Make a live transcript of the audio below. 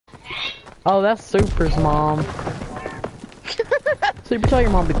Oh, that's Super's mom. Super, tell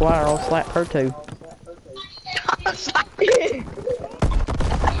your mom to be quiet or I'll slap her too.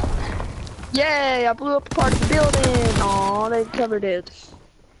 Yay, I blew up a part of the building. Aw, they covered it.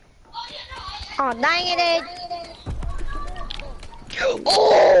 Oh, dang it.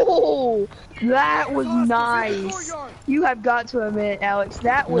 Oh, that was nice. You have got to admit, Alex,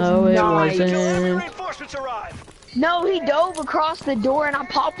 that was No, it nice. wasn't. No, he dove across the door and I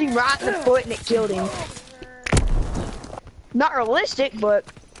popped him right in the foot and it killed him. Not realistic, but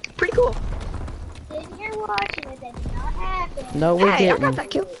pretty cool. If you're watching it, that did not happen. No, we Hey, I didn't. got that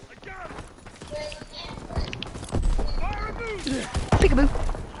kill. Peekaboo.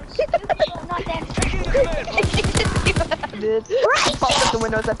 Not that. Did. Popped up the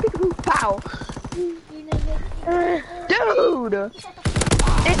window and said peekaboo, pow. Dude!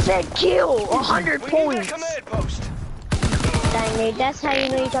 It said kill, 100 points. Dang it, that's how you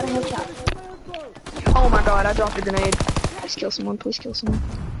know you got a headshot. Oh my god, I dropped a grenade. Please kill someone, please kill someone.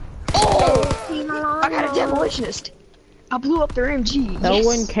 Oh! I got a demolitionist. I blew up their MG. No Yes.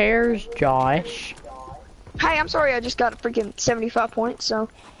 one cares, Josh. Hey, I'm sorry, I just got freaking 75 points, so.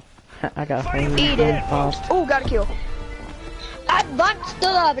 I got Eat it. Oh, got a kill. Advance to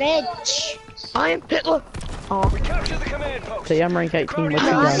the bridge. I am Hitler. Oh. See, I'm rank 18. What you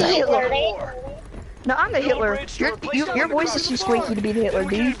I'm the got? Hitler. No, I'm the Hitler. Your voice is too squeaky to be the Hitler,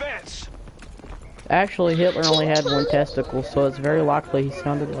 dude. Actually, Hitler only had one testicle, so it's very likely he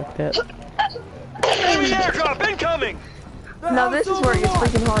sounded like that. Enemy aircraft incoming! No, this is where it gets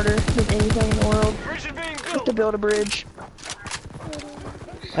freaking harder than anything in the world. Just to build a bridge.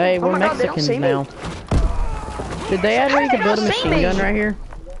 Hey, Oh we're my God, they don't Mexicans see me. now. Did they add where you How could do they build a not see machine gun me? right here?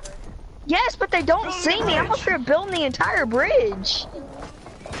 Yes, but they don't see me. I'm up here building the entire bridge.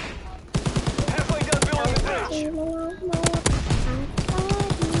 Halfway done building the bridge.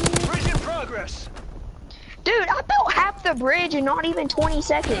 Bridge in progress. Dude, I built half the bridge in not even 20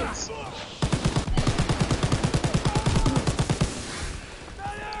 seconds.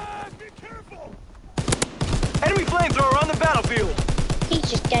 Be careful! Enemy flamethrower on the battlefield. He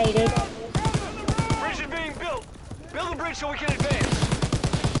just gated. Bridge is being built. Build the bridge so we can advance.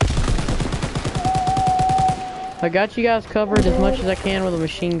 I got you guys covered as much as I can with a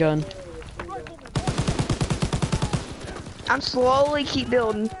machine gun. I'm slowly keep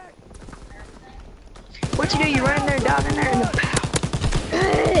building. What you do? You run in there, dive in there, and then pow.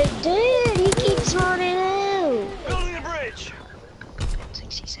 Dude, he keeps running out. Building the bridge.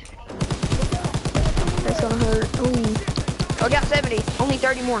 60, 70. That's gonna hurt. Ooh. Oh, I got 70. Only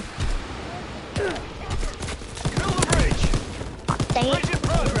 30 more. Build the bridge. Oh, dang it. Bridge in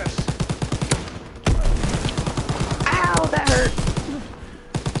progress. Ow, that hurt.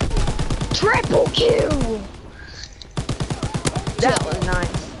 Triple kill. That was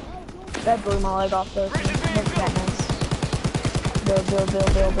nice. That blew my leg off though. That's that nice. Build.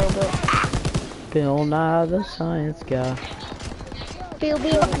 Bill Nye the Science Guy. Bill. My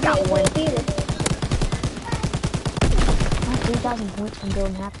 3,000 points from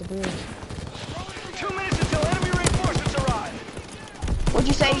building half the bridge. 2 minutes until enemy reinforcements arrive. What'd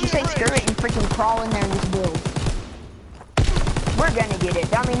you say? You say screw it and freaking crawl in there and just build. We're gonna get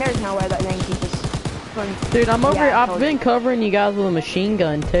it. I mean, there's no way that they can keep us from... Dude, I'm over here. Yeah, I've been covering you guys with a machine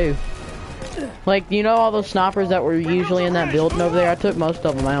gun too. Like, you know all those snipers that were usually in that building over there? I took most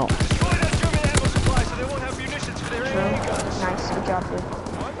of them out. Destroy that German ammo supply so they won't have munitions for their enemy guns. Nice, good job, dude.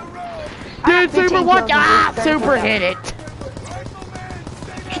 On the road. Dude, Super, 15 what? kills and Ah, 30 Super kills. hit it.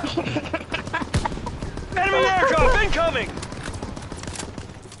 Enemy aircraft incoming.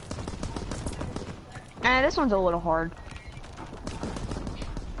 This one's a little hard.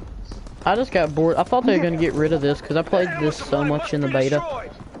 I just got bored. I thought they were gonna get rid of this because I played this so much in the beta.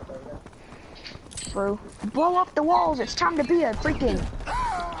 Destroyed. Bro, blow up the walls. It's time to be a freaking...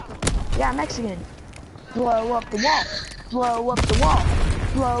 Yeah, Mexican. Blow up the wall. Blow up the wall.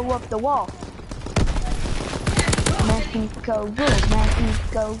 Blow up the wall. Mexico rules.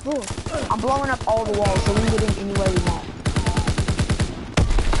 Mexico rules. I'm blowing up all the walls so we can get in any way we want.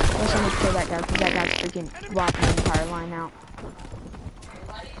 Let's only kill that guy because that guy's freaking blocking the entire line out.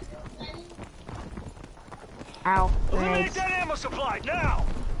 Ow. Eliminate Grenades. that ammo supply now.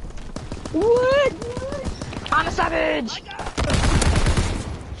 What? I'm a savage!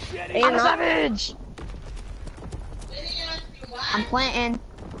 I'm a not. savage! I'm planting.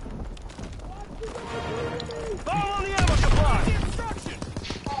 Follow on the ammo supply.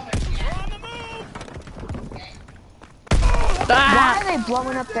 We're on the move. Why are they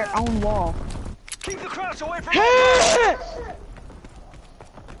blowing up their own wall? Keep the Krauts away from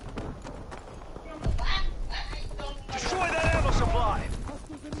Destroy that ammo supply.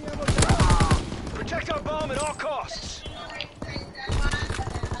 Protect our bomb at all costs.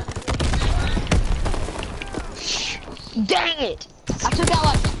 Dang it! I took out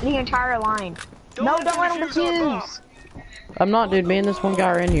like the entire line. No, don't let him defuse. I'm not, dude. Me and this one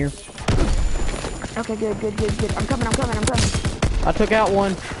guy are in here. Okay, good. I'm coming. I took out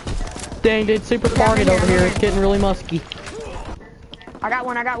one. Dang, dude. Super target over here. It's getting really musky. I got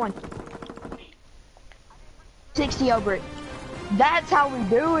one. 60 over it. That's how we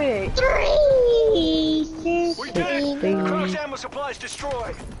do it. 360. We did it. Cross ammo supplies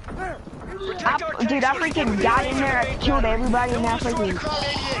destroyed. Dude, I freaking got in there. I killed everybody in that freaking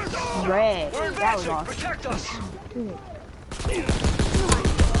red. That was awesome. Protect us.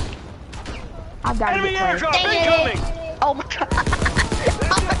 I got Enemy it. airdrop incoming. Oh my god.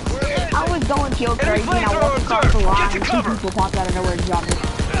 I was going kill crazy and I walked across the line and two people popped out of nowhere and dropped me.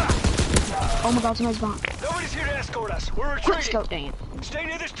 Oh my god, somebody's behind. Nobody's here to escort us. We're Quick retreating. scope, dang it. Stay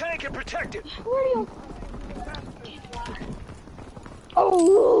near this tank and protect it. Where are you?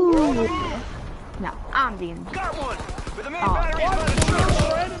 Oh! No, I'm being. Got one. With the main batteries by the church.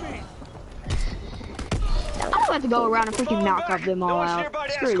 I don't have to go around and freaking knock up them No all one's out. nearby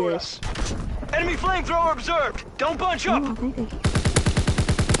to Screw escort this. us. Enemy flamethrower observed. Don't bunch up. Oh, thank you.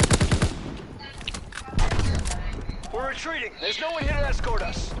 We're retreating. There's no one here to escort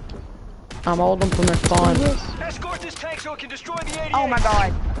us. I'm holding from their spawn. Escort this tank so it can destroy the 88. Oh my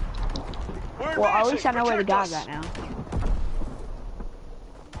god. We're Well, at advancing. least I know where the Protect guy's us. at now.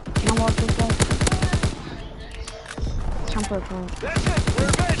 Can I walk this way? Time for a phone. That's it. We're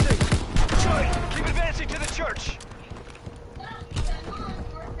advancing. Good. Keep advancing to the church.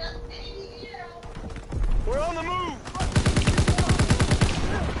 We're on the move.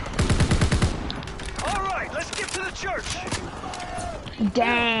 All right, let's get to the church.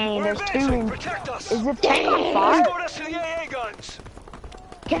 Dang, We're there's two. advancing. Protect us. Is the tank on fire? Escort us to the AA guns.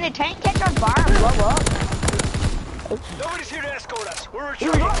 Can the tank catch on fire and blow up? Nobody's here to escort us. We're It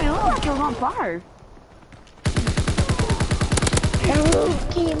retreating. looked like it was on fire.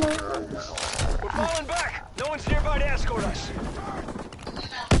 We're falling back. No one's nearby to escort us.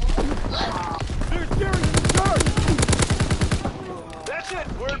 They're scaring the church. That's it.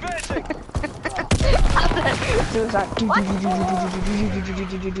 We're advancing. Suicide. 2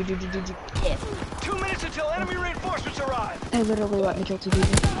 minutes until enemy reinforcements arrive. They literally let me kill two people.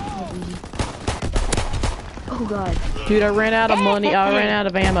 Oh god. Dude, I ran out of money. I ran out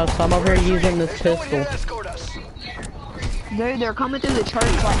of ammo, so I'm over here using this There's no one here pistol. to escort us. Dude, they're coming through the church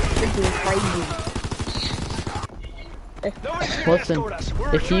like freaking crazy. Nobody's here to Listen, escort us. We're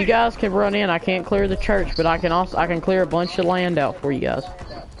if you retreating. guys can run in, I can't clear the church, but I can clear a bunch of land out for you guys.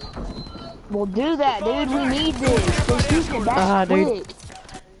 Well, do that, dude. We need this. Cause Houston, that's Dude. quick.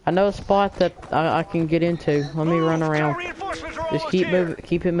 I know a spot that I can get into. Let me run around. Reinforcements are Just almost keep here. moving.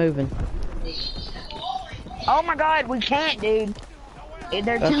 Keep it moving. Oh my god, we can't, dude.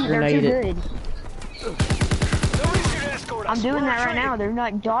 They're That's too grenaded. good. Nobody's here to escort us. I'm doing We're that right retreating. now. They're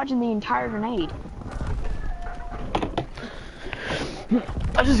like dodging the entire grenade.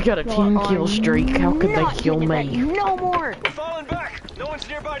 I just got a 10 kill streak. How could they Not kill getting it me? back. No more. We're falling back. No one's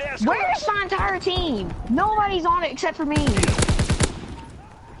nearby to escort Where's us. my entire team? Nobody's on it except for me.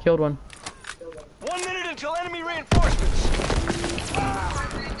 Killed one. 1 minute until enemy reinforcements.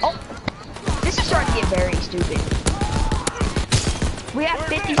 Oh, this is starting to get very stupid. We have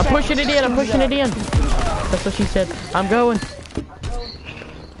 50 I'm seconds. pushing it in. I'm pushing it in. That's what she said. I'm going.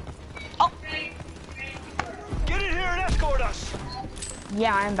 Oh, Get in here and escort us.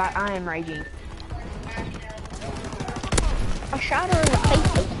 yeah, I am raging. I shot her in the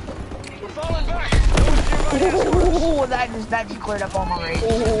face. We're falling back. No one's nearby to escort us. Oh, that just cleared up all my rage.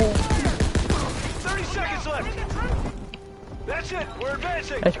 30 seconds left. That's it. We're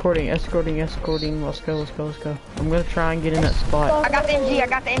advancing. Escorting. Let's go. I'm gonna try and get in that spot. I got the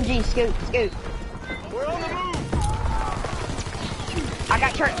MG. Scoot. We're on the move. I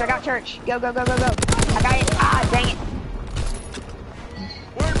got church. Go. I got it. Ah, dang it.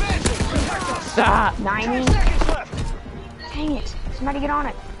 We're advancing. Protect us. Ah! 90. 10 seconds left. Dang it. Somebody get on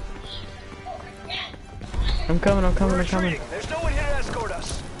it. I'm coming. We're retreating. There's no one here to escort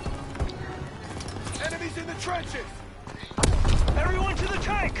us. Enemies in the trenches. Everyone to the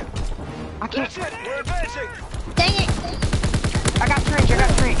tank. I can't. That's it. We're advancing. Dang it. I got trench.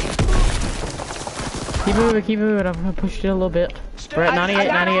 Keep moving. I'm gonna push it a little bit. We're at I 98,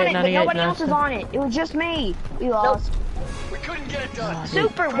 got on 98, it, but 98, nobody else is 97. on it. It was just me. We lost. We couldn't get it done.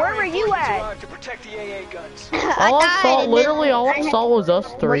 Super, where were you Reinforcements at? arrived to protect the AA guns. All I saw, literally, all I saw was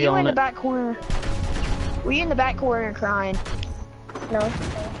us Were three you in on the it. back corner? Were you in the back corner crying? No.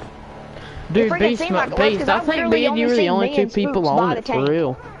 Dude, freaking Beast, seemed like it was, Beast, 'cause I I think literally me and you only were the seen only me two and Spooks people by on the it, for tank.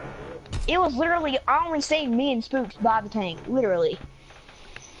 real. It was literally, I only saved me and Spooks by the tank, literally.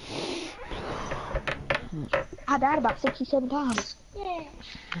 I died about 67 times. Yeah.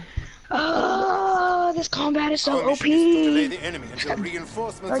 Oh, this combat is so Our OP. mission is to delay the enemy until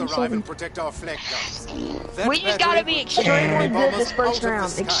reinforcements arrive and protect our flag guns. That We just battery gotta be will extremely bomb good us this first out of the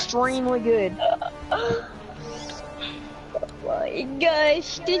round. sky. Extremely good. My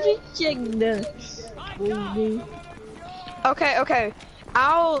gosh, did you check the? Okay.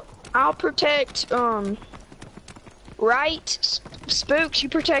 I'll protect right. Spooks, you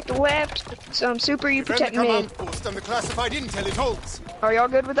protect the left. Super, you Defend protect the command mid. post and the classified intel it holds. Are y'all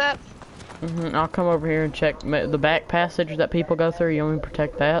good with that? I'll come over here and check the back passage that people go through. You want me to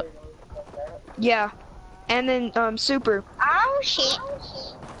protect that? Yeah. And then Super. Oh shit.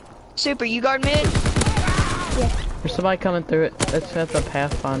 Super, you guard mid? There's somebody coming through it. That's a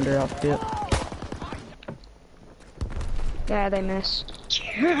Pathfinder outfit. Yeah, they missed.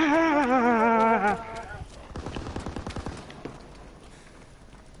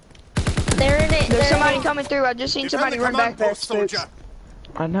 They're in it. There's somebody coming through. I just seen Defend somebody the run back command there, post, Spooks. soldier.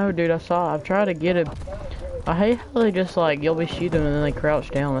 I know, dude. I saw. I've tried to get it. I hate how they just like you'll be shooting them and then they crouch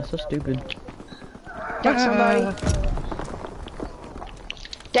down. That's so stupid. Got somebody.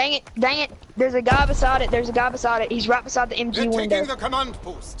 Dang it. There's a guy beside it. He's right beside the MG They're window. taking the command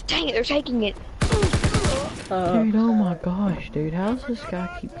post. Dang it, they're taking it. Dude, oh my gosh, dude. How does this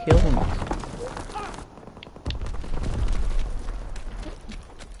guy keep killing us?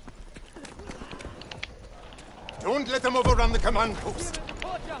 Don't let them overrun the command post.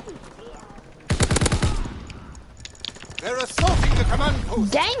 They're assaulting the command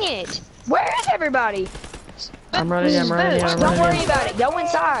post. Dang it! Where is everybody? I'm running in. Don't worry about it. Go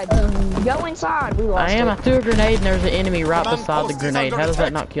inside. Go inside. We lost I am. I it. threw a grenade and there's an enemy right Command beside the post is grenade. under How does that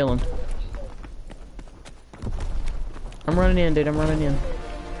attack. not kill him? I'm running in, dude. I'm running in.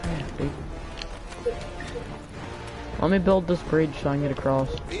 Dude. Let me build this bridge so I can get across.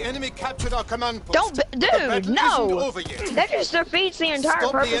 The enemy captured our command post. Don't, The battle dude, no! isn't over yet. That just defeats the entire Stop the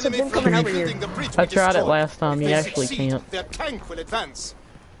purpose of enemy them from coming over here. rebuilding the bridge I we tried it destroyed. last time. If You they actually succeed, can't. their tank will advance.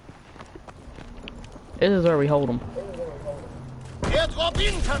 This is where we hold them. Airdrop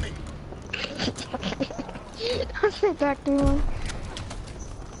incoming. I sit back to one.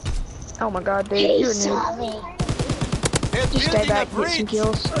 Oh my god, dude, Hey, you're a noob. sorry. They're Just stay building back, a get some bridge.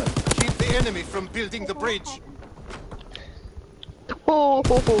 kills. Keep the enemy from building the bridge. Oh,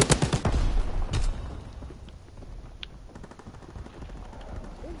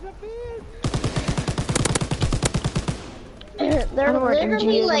 They're I don't know where MG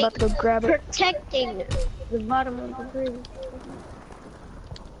literally is. I'm like about to go grab it. protecting the bottom of the bridge.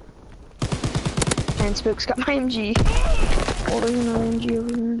 And Spook's got my MG. Oh, there's another MG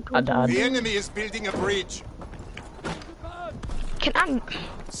over here. I died. The enemy is building a bridge. Can I?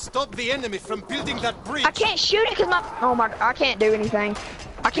 Stop the enemy from building that bridge. I can't shoot it because my. Oh my! I can't do anything.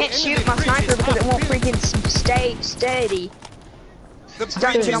 I can't The shoot enemy my bridge sniper is because it won't upbuilt. freaking stay steady. The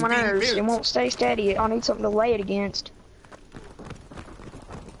Starting bridge to get is on my being nerves. It built. won't stay steady. I need something to lay it against.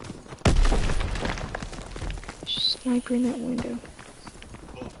 Sniper in that window.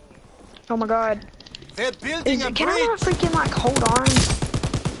 Oh my god. They're building a Can I not bridge. freaking like hold on?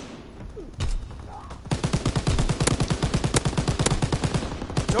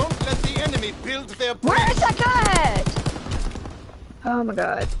 Don't let the enemy build their bridge. Where is that guy at? Oh my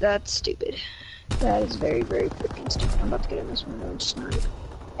god, that's stupid. That is very, very freaking stupid. I'm about to get in this window and snipe.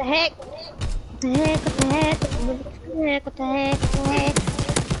 The heck? What the heck? What the heck? What the heck? What the heck? What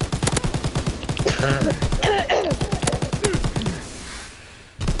the heck?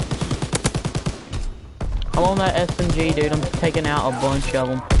 I'm on that SMG, dude. I'm taking out a bunch of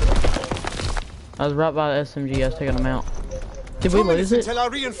them. I was right by the SMG. I was taking them out. Did we 2 minutes lose it? until our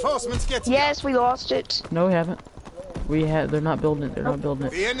reinforcements get here. Yes, we lost it. No, we haven't. We had. They're not building it. They're not building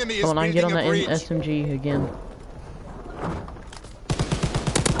it. The enemy is Hold on, I can get on building the a bridge. SMG again.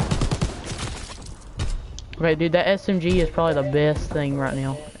 Okay, dude, that SMG is probably the best thing right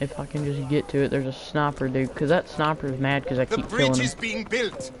now. If I can just get to it, there's a sniper, dude. Because that sniper is mad because I The keep killing bridge him. is being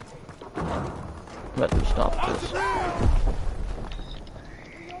built. Let me stop this.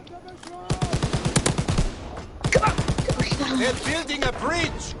 They're building a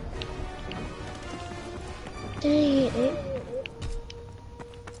bridge. Dang it.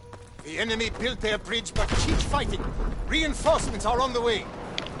 The enemy built their bridge, but keep fighting. Reinforcements are on the way.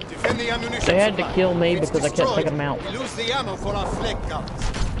 Defend the ammunition. They had to supply. kill me If it's because I kept destroyed, taking them out. We lose the ammo for our flag guns.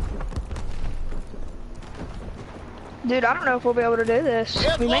 Dude, I don't know if we'll be able to do this.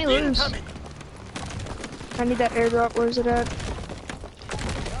 We may Airdrop lose. incoming. I need that airdrop. Where's it at?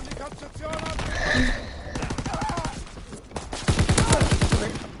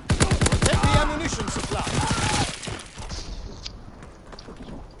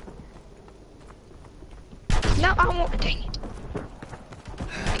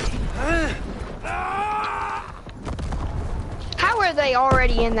 they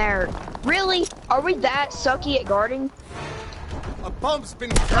already in there? Really? Are we that sucky at guarding? A bomb's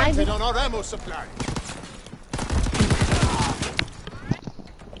been planted on our ammo supply.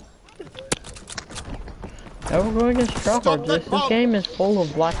 Oh, we're going against tryhards. This game is full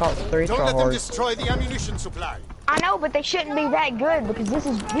of Black Ops 3 Don't let them tryhards. destroy the ammunition supply. I know, but they shouldn't be that good because this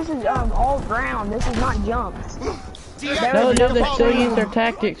is all ground. This is not jump. No, they still use their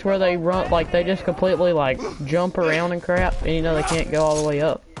tactics where they run, like, they just completely, like, jump around and crap, and you know they can't go all the way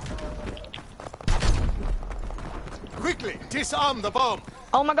up. Quickly, disarm the bomb.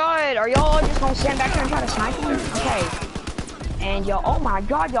 Oh my god, are y'all just gonna stand back there and try to snipe me? Okay. And y'all, oh my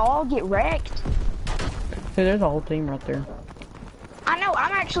god, y'all all get wrecked. Dude, there's a whole team right there. I know,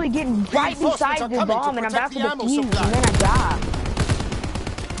 I'm actually getting right Reinforcements beside are the coming to bomb and I'm about protect to the ammo defuse and supply. then I die.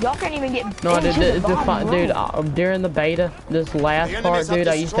 Y'all can't even get No, into the bomb. dude, during the beta, this last part, dude,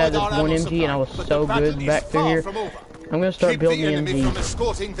 I used to have this one MG and I was so good back through here. I'm gonna start Keep building the the enemy from MGs.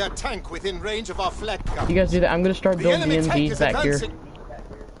 escorting their tank within range of our flak gun. You guys do that, I'm gonna start The building the enemy tank MGs is back here. advancing.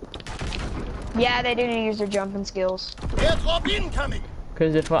 Yeah, they didn't use their jumping skills. Airdrop incoming.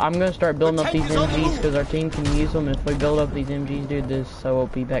 Because if I'm gonna start building The up tank these is on the MGs, move. because our team can use them. If we build up these MGs, dude, this is so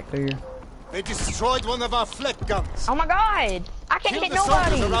OP back through here. They destroyed one of our flak guns. Oh my god! I can't Kill hit the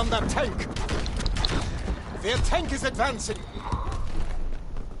soldiers nobody! around that tank. Their tank is advancing.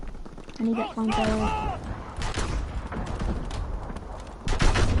 I need that flamethrower.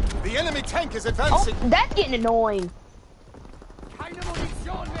 The enemy tank is Oh, advancing. that's getting annoying.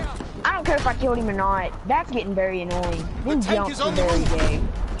 I don't care if I killed him or not. That's getting very annoying. The These tank jumps is are on the very move. gay.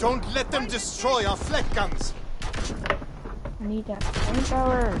 Don't let them destroy our flak guns. I need that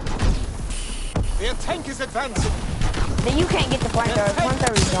flamethrower. Their tank is advancing. Then you can't get the Their flamethrower. tank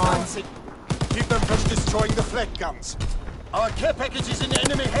Flamethrower's is gone. advancing. Keep them from destroying the flak guns. Our care package is in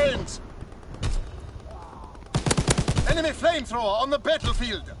enemy hands. Enemy flamethrower on the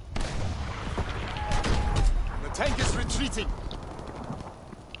battlefield. The tank is retreating.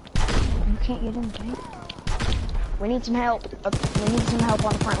 You can't get in the tank. We need some help. We need some help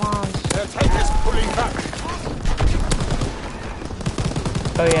on the front lines. Their tank is pulling back.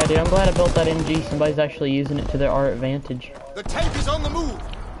 Oh yeah, dude, I'm glad I built that MG. Somebody's actually using it to our advantage. The tank is on the move.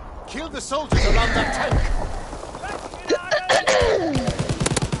 Kill the soldiers around that tank.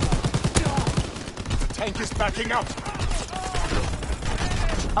 The tank is backing up.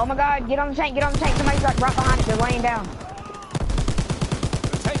 Oh my god, get on the tank, get on the tank. Somebody's right behind it. They're laying down.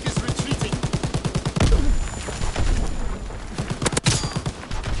 The tank is retreating.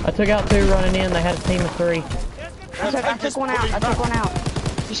 I took out 2 running in. They had a team of 3. Their I tank took is one out. pulling I took back. one out.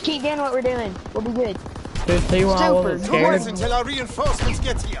 Just keep doing what we're doing. We'll be good. Dude, see why I wasn't Super. No worries scared? until our reinforcements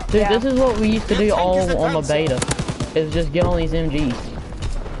get here. Dude, Yeah. this is what we used to Their do tank all is on the advancing. beta. Is just get on these MGs.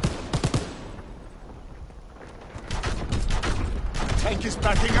 The tank is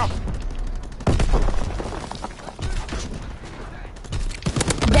backing up.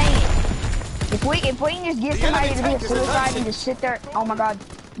 Dang it. If we can just get The somebody enemy to be a tank is suicide advancing. and just sit there. Oh my god.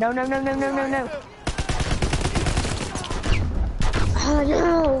 No, no, no, no, no, no, no. Oh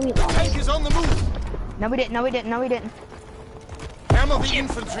no, we lost. Tank is on the move. No, we didn't. No, we didn't. No, we didn't. Hammer the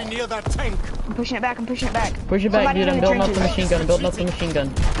infantry near that tank. I'm pushing it back. I'm pushing it back. Push it back, Somebody dude. in I'm the building up the trenches. machine gun. I'm building up the machine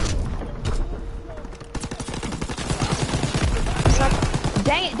gun.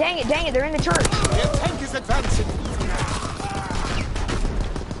 Dang it, dang it, dang it. They're in the church. Their tank is advancing.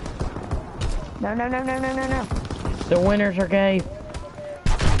 No, no, no, no, no, no, no. The winners are gay.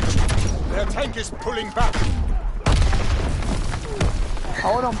 Their tank is pulling back.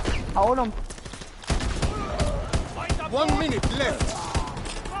 Hold them. Hold them. 1 minute left.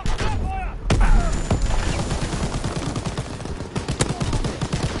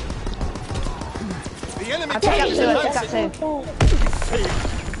 The enemy I took tank out is two. I took out advancing.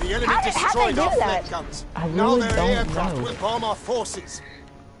 two. The enemy How'd they destroyed do our that? flak guns. I Now really their don't aircraft know. will bomb our forces.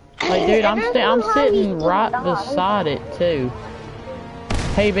 Like, dude, I'm sitting right beside it too.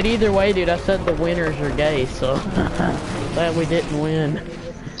 Hey, but either way, dude, I said the winners are gay, so glad we didn't win.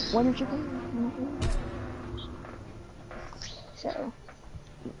 When did you go? So.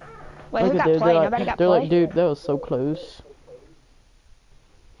 Wait, who Look at got dude, played? they're Nobody like, got played? dude, that was so close.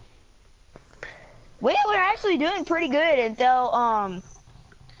 We were actually doing pretty good until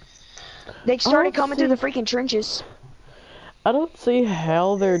they started coming through the freaking trenches. I don't see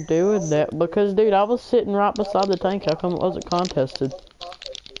how they're doing that because, dude, I was sitting right beside the tank. How come it wasn't contested?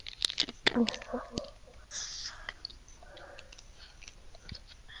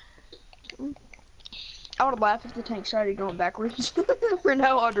 I would laugh if the tank started going backwards for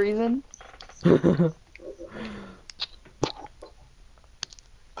no odd reason. You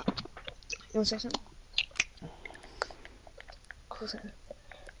wanna say something?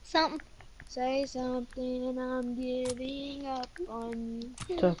 Something. Say something and I'm giving up on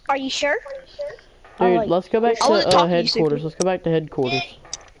you. So, Are you sure? dude, like- let's go back I wanna to talk to you, headquarters. Super. Let's go back to headquarters.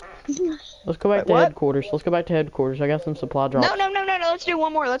 Let's go back Wait, to what? headquarters. Let's go back to headquarters. I got some supply drops. No, let's do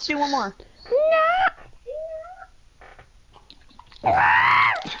one more. Let's do one more.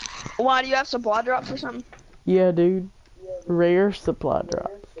 Why, do you have supply drops or something? Yeah, dude. Rare supply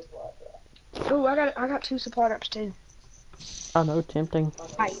drops. Ooh, I got 2 supply drops too. I know, tempting.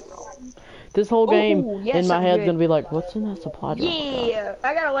 Right. This whole game Ooh, yes, in my I'm head's good. gonna be like, what's in that supply drop? Yeah,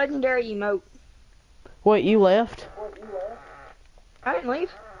 I got a legendary emote. Wait, you left? I didn't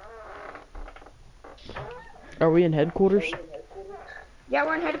leave. Are we in headquarters? Yeah,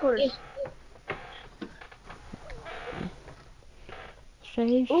 we're in headquarters.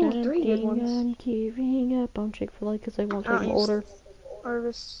 Say Ooh, 3 good something, ones. I'm giving up on Chick-fil-A because they won't take my Nice. order.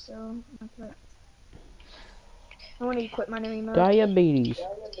 Or so. Okay. I want to equip my new emote. Diabetes.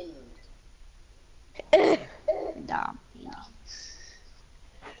 Nah.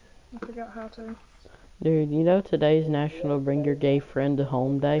 I forgot how to. Dude, you know today's National Bring Your Gay Friend to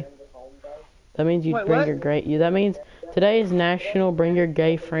Home Day? That means you Wait, bring what? your that means today is National Bring Your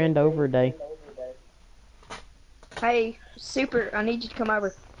Gay Friend Over Day. Hey, Super, I need you to come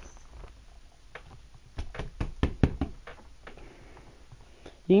over.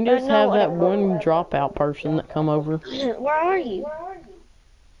 You can just know have what that it- one dropout person that come over. Where are you?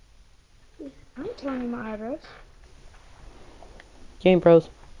 I'm telling you my address. Game Pros.